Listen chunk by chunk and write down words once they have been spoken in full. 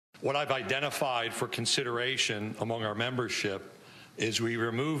What I've identified for consideration among our membership is we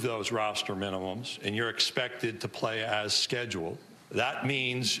remove those roster minimums, and you're expected to play as scheduled. That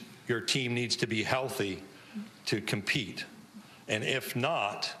means your team needs to be healthy to compete. And if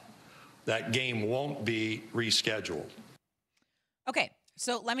not, that game won't be rescheduled. Okay,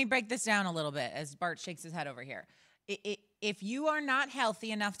 so let me break this down a little bit as Bart shakes his head over here. If you are not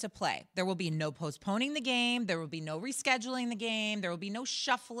healthy enough to play, there will be no postponing the game. There will be no rescheduling the game. There will be no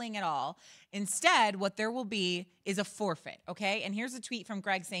shuffling at all. Instead, what there will be is a forfeit, okay? And here's a tweet from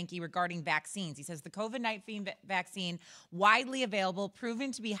Greg Sankey regarding vaccines. He says, the COVID-19 vaccine, widely available,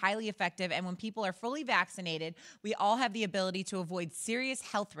 proven to be highly effective, and when people are fully vaccinated, we all have the ability to avoid serious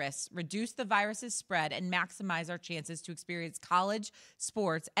health risks, reduce the virus's spread, and maximize our chances to experience college,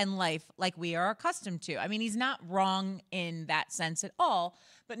 sports, and life like we are accustomed to. I mean, he's not wrong in that sense at all,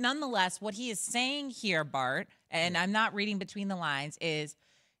 but nonetheless, what he is saying here, Bart, and I'm not reading between the lines, is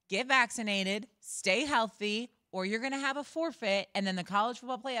get vaccinated, stay healthy, or you're going to have a forfeit, and then the College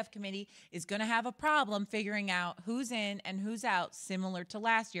Football Playoff Committee is going to have a problem figuring out who's in and who's out, similar to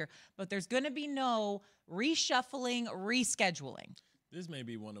last year. But there's going to be no reshuffling, rescheduling. This may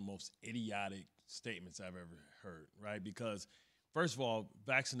be one of the most idiotic statements I've ever heard, right? Because, first of all,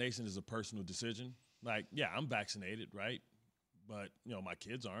 vaccination is a personal decision. Like, yeah, I'm vaccinated, right? But, you know, my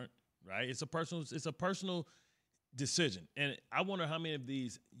kids aren't, right? It's a personal decision. And I wonder how many of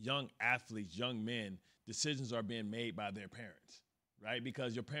these young athletes, young men, decisions are being made by their parents, right?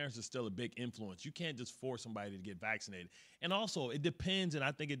 Because your parents are still a big influence. You can't just force somebody to get vaccinated. And also, it depends, and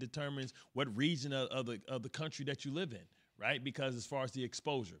I think it determines what region of the country that you live in, right? Because as far as the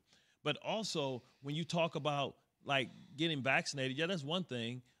exposure. But also, when you talk about, like, getting vaccinated, yeah, that's one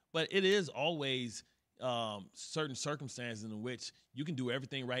thing, but it is always certain circumstances in which you can do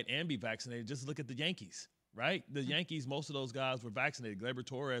everything right and be vaccinated. Just look at the Yankees. Right? The Yankees, most of those guys were vaccinated. Gleyber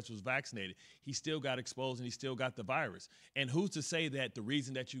Torres was vaccinated. He still got exposed and he still got the virus. And who's to say that the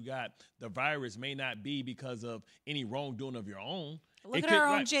reason that you got the virus may not be because of any wrongdoing of your own? Look at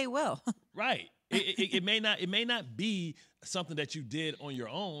our own Jay Will. Right. It may not be something that you did on your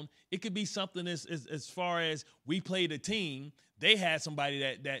own. It could be something as far as we played a team. They had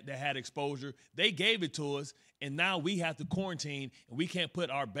somebody that had exposure. They gave it to us, and now we have to quarantine, and we can't put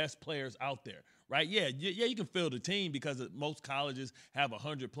our best players out there. Right? Yeah, you can field a team because most colleges have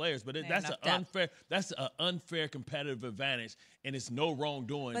 100 players, but that's an unfair competitive advantage, and it's no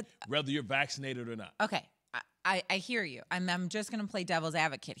wrongdoing whether you're vaccinated or not. Okay, I hear you. I'm just going to play devil's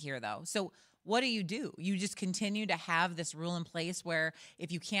advocate here, though. So what do? You just continue to have this rule in place where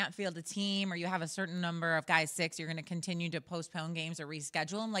if you can't field a team or you have a certain number of guys, 6, you're going to continue to postpone games or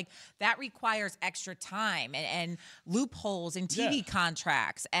reschedule them? Like, that requires extra time and loopholes in TV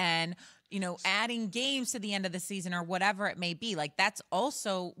contracts and, you know, adding games to the end of the season or whatever it may be. Like, that's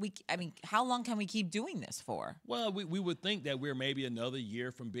also, I mean, how long can we keep doing this for? Well, we would think that we're maybe another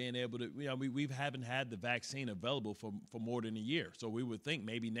year from being able to, you know, we haven't had the vaccine available for more than a year. So we would think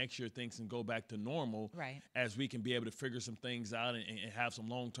maybe next year things can go back to normal, right, as we can be able to figure some things out and have some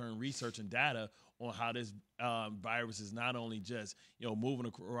long-term research and data on how this virus is not only just, you know, moving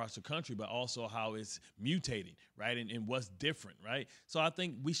across the country, but also how it's mutating, right, and what's different, right? So I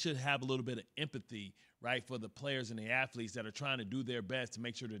think we should have a little bit of empathy, right, for the players and the athletes that are trying to do their best to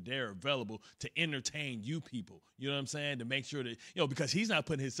make sure that they're available to entertain you people. You know what I'm saying? To make sure that, you know, because he's not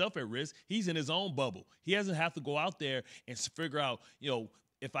putting himself at risk. He's in his own bubble. He doesn't have to go out there and figure out, you know,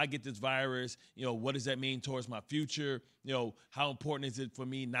 if I get this virus, you know, what does that mean towards my future? You know, how important is it for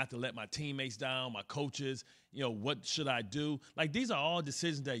me not to let my teammates down, my coaches? You know, what should I do? Like, these are all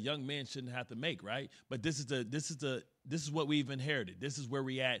decisions that young men shouldn't have to make, right? But this is what we've inherited. This is where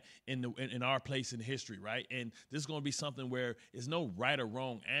we at in our place in history, right? And this is going to be something where there's no right or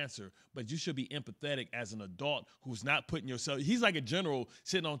wrong answer, but you should be empathetic as an adult who's not putting yourself. He's like a general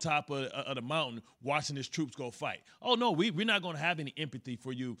sitting on top of the mountain watching his troops go fight. Oh no, we're not going to have any empathy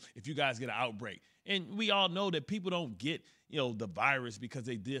for you if you guys get an outbreak. And we all know that people don't get, you know, the virus because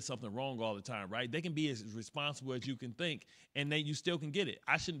they did something wrong all the time, right? They can be as responsible as you can think, and then you still can get it.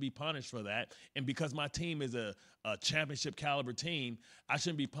 I shouldn't be punished for that. And because my team is a championship caliber team, I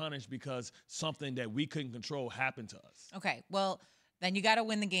shouldn't be punished because something that we couldn't control happened to us. Okay, well, then you got to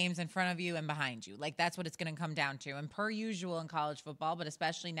win the games in front of you and behind you. Like, that's what it's going to come down to. And per usual in college football, but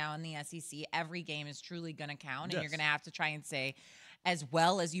especially now in the SEC, every game is truly going to count, and you're going to have to try and say as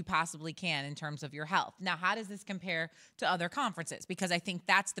well as you possibly can in terms of your health. Now, how does this compare to other conferences? Because I think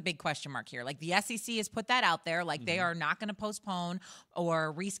that's the big question mark here. Like, the SEC has put that out there. Like, they are not going to postpone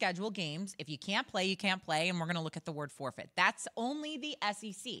or reschedule games. If you can't play, you can't play, and we're going to look at the word forfeit. That's only the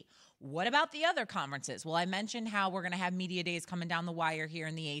SEC. What about the other conferences? Well, I mentioned how we're going to have media days coming down the wire here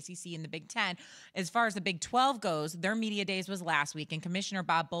in the ACC and the Big Ten. As far as the Big 12 goes, their media days was last week, and Commissioner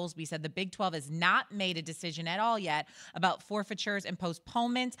Bob Bowlesby said the Big 12 has not made a decision at all yet about forfeitures and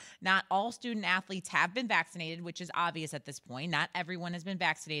postponements. Not all student athletes have been vaccinated, which is obvious at this point. Not everyone has been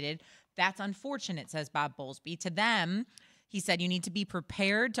vaccinated. That's unfortunate, says Bob Bowlesby. To them, he said you need to be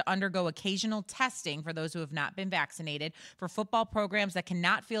prepared to undergo occasional testing for those who have not been vaccinated. For football programs that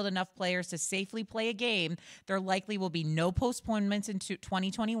cannot field enough players to safely play a game, there likely will be no postponements into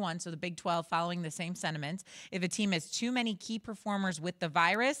 2021, so the Big 12 following the same sentiments. If a team has too many key performers with the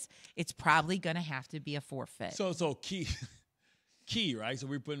virus, it's probably going to have to be a forfeit. So key, right? So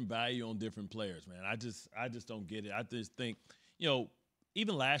we're putting value on different players, man. I just don't get it. I just think,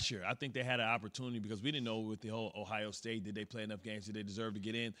 even last year, I think they had an opportunity because we didn't know with the whole Ohio State, did they play enough games? Did they deserve to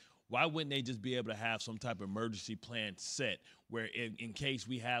get in? Why wouldn't they just be able to have some type of emergency plan set where in case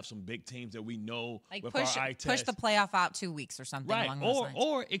we have some big teams that we know like with push, our eye push test, the playoff out 2 weeks or something right? Along those lines.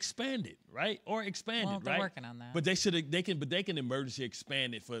 Or expand it, right? Or expand Well, it, they're right? working on that. But they can emergency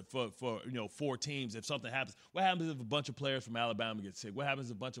expand it for 4 teams if something happens. What happens if a bunch of players from Alabama get sick? What happens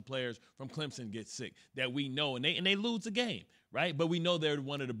if a bunch of players from Clemson get sick that we know and they lose the game, right? But we know they're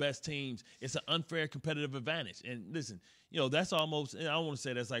one of the best teams. It's an unfair competitive advantage. And listen, that's almost, and I don't want to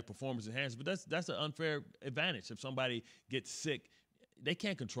say that's like performance enhancement, but that's an unfair advantage. If somebody gets sick, they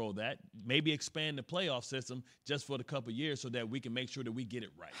can't control that. Maybe expand the playoff system just for the couple years so that we can make sure that we get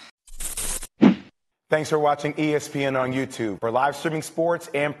it right. Thanks for watching ESPN on YouTube. For live streaming sports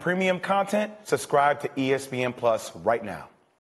and premium content, subscribe to ESPN Plus right now.